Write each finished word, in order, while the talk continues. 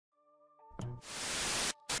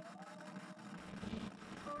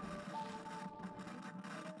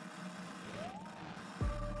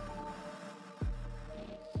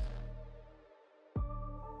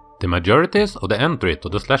The majorities of the entry to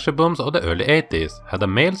the slasher booms of the early 80s had a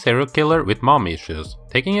male serial killer with mom issues,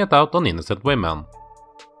 taking it out on innocent women.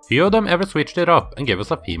 Few of them ever switched it up and gave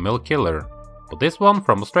us a female killer, but this one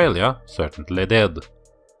from Australia certainly did.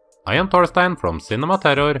 I am Torstein from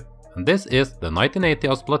CinemaTerror, and this is the 1980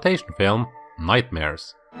 exploitation film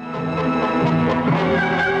Nightmares.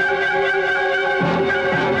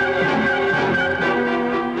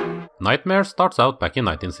 Nightmares starts out back in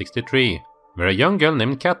 1963, where a young girl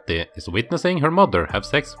named Kathy is witnessing her mother have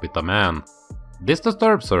sex with a man. This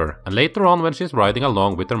disturbs her, and later on when she's riding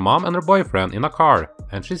along with her mom and her boyfriend in a car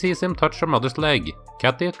and she sees him touch her mother's leg,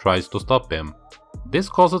 Kathy tries to stop him. This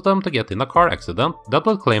causes them to get in a car accident that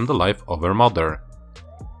will claim the life of her mother.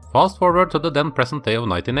 Fast forward to the then present day of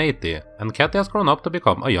 1980, and Kathy has grown up to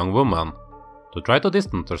become a young woman. To try to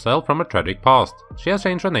distance herself from her tragic past, she has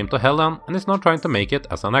changed her name to Helen and is now trying to make it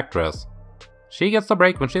as an actress. She gets a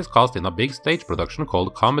break when she is cast in a big stage production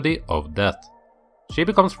called Comedy of Death. She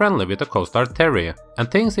becomes friendly with the co-star Terry, and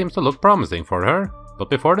things seem to look promising for her, but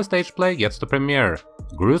before the stage play gets to premiere,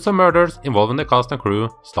 gruesome murders involving the cast and crew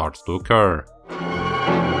starts to occur.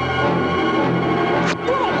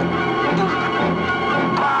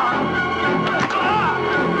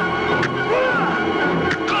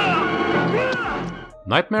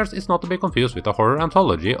 Nightmares is not to be confused with a horror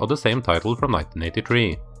anthology of the same title from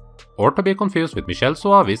 1983. Or to be confused with Michel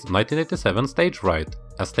Soavi's 1987 Stage Fright,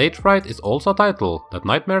 as Stage Fright is also a title that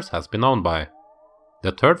Nightmares has been known by.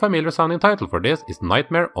 The third familiar sounding title for this is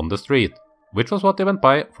Nightmare on the Street, which was what they went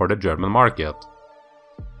by for the German market.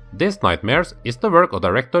 This Nightmares is the work of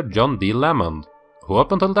director John D. Lamond, who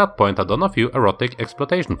up until that point had done a few erotic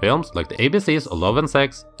exploitation films like the ABCs of Love and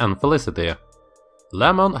Sex and Felicity.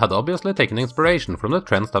 Lamond had obviously taken inspiration from the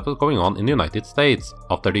trends that was going on in the United States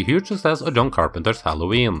after the huge success of John Carpenter's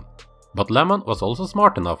Halloween. But Lamond was also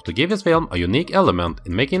smart enough to give his film a unique element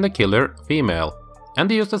in making the killer female, and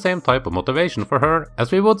he used the same type of motivation for her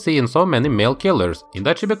as we would see in so many male killers, in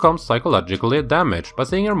that she becomes psychologically damaged by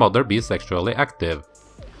seeing her mother be sexually active.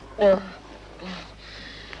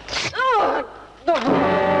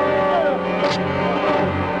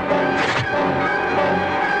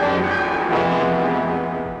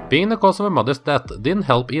 Being the cause of her mother's death didn't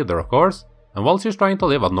help either, of course, and while she's trying to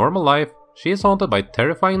live a normal life, she is haunted by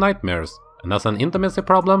terrifying nightmares and has an intimacy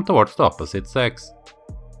problem towards the opposite sex.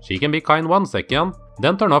 She can be kind one second,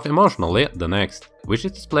 then turn off emotionally the next, which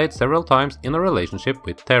is displayed several times in a relationship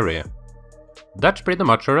with Terry. That's pretty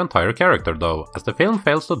much her entire character though, as the film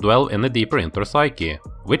fails to dwell any deeper into her psyche,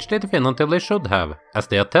 which they definitively should have, as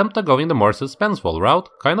the attempt at going the more suspenseful route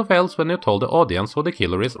kind of fails when you told the audience who the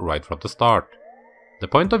killer is right from the start. The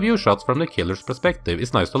point of view shots from the killer's perspective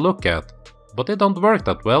is nice to look at, but they don't work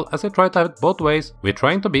that well as they try to have it both ways with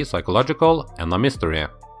trying to be psychological and a mystery.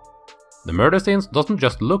 The murder scenes doesn't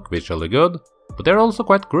just look visually good, but they're also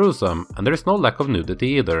quite gruesome and there is no lack of nudity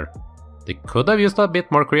either. They could have used a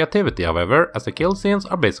bit more creativity however, as the kill scenes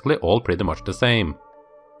are basically all pretty much the same.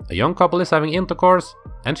 A young couple is having intercourse,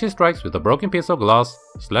 and she strikes with a broken piece of glass,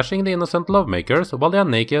 slashing the innocent lovemakers while they are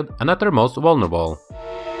naked and at their most vulnerable.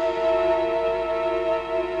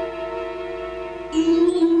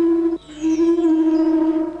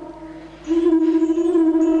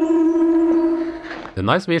 The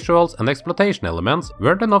nice visuals and exploitation elements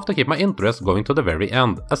weren't enough to keep my interest going to the very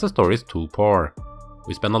end, as the story is too poor.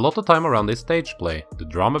 We spend a lot of time around this stage play, the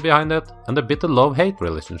drama behind it, and the bitter love-hate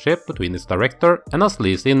relationship between its director and a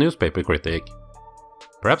sleazy newspaper critic.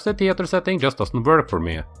 Perhaps the theater setting just doesn't work for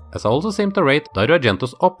me, as I also seem to rate Dario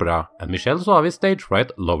Argento's Opera and Michel Soavi's Stage Fright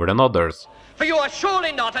lower than others. For you are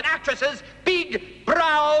surely not an actress's big,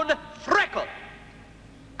 brown freckle.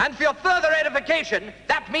 And for your further edification,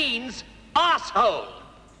 that means asshole.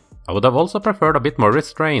 I would have also preferred a bit more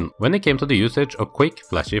restraint when it came to the usage of quick,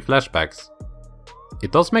 flashy flashbacks.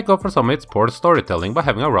 It does make up for some of its poor storytelling by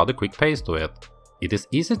having a rather quick pace to it. It is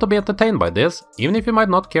easy to be entertained by this, even if you might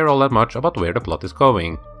not care all that much about where the plot is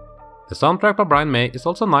going. The soundtrack by Brian May is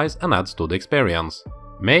also nice and adds to the experience.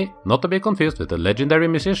 May, not to be confused with the legendary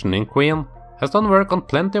musician in Queen, has done work on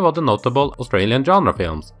plenty of other notable Australian genre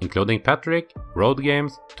films, including Patrick, Road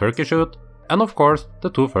Games, Turkey Shoot, and of course the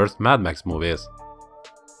two first Mad Max movies.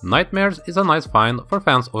 Nightmares is a nice find for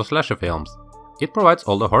fans of slasher films. It provides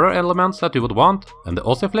all the horror elements that you would want, and the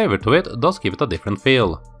Aussie flavor to it does give it a different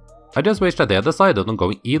feel. I just wish that they had decided on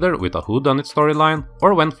going either with a whodunit storyline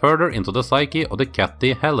or went further into the psyche of the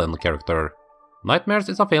catty Helen character. Nightmares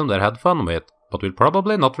is a film that I had fun with, but will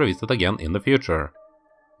probably not revisit again in the future.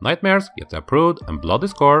 Nightmares gets the approved and bloody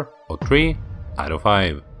score of 3 out of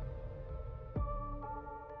 5.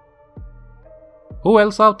 Who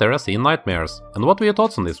else out there has seen Nightmares, and what were your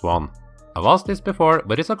thoughts on this one? I've asked this before,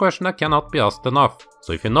 but it's a question that cannot be asked enough,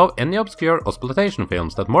 so if you know any obscure exploitation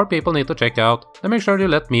films that more people need to check out, then make sure you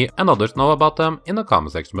let me and others know about them in the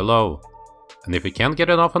comment section below. And if you can't get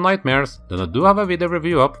enough of Nightmares, then I do have a video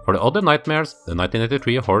review up for the other Nightmares, the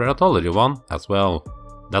 1983 horror anthology one, as well.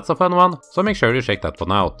 That's a fun one, so make sure you check that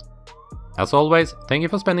one out. As always, thank you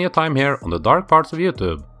for spending your time here on the dark parts of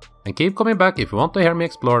YouTube, and keep coming back if you want to hear me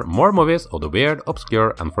explore more movies of the weird,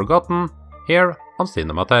 obscure and forgotten, here on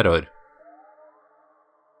CinemaTerror.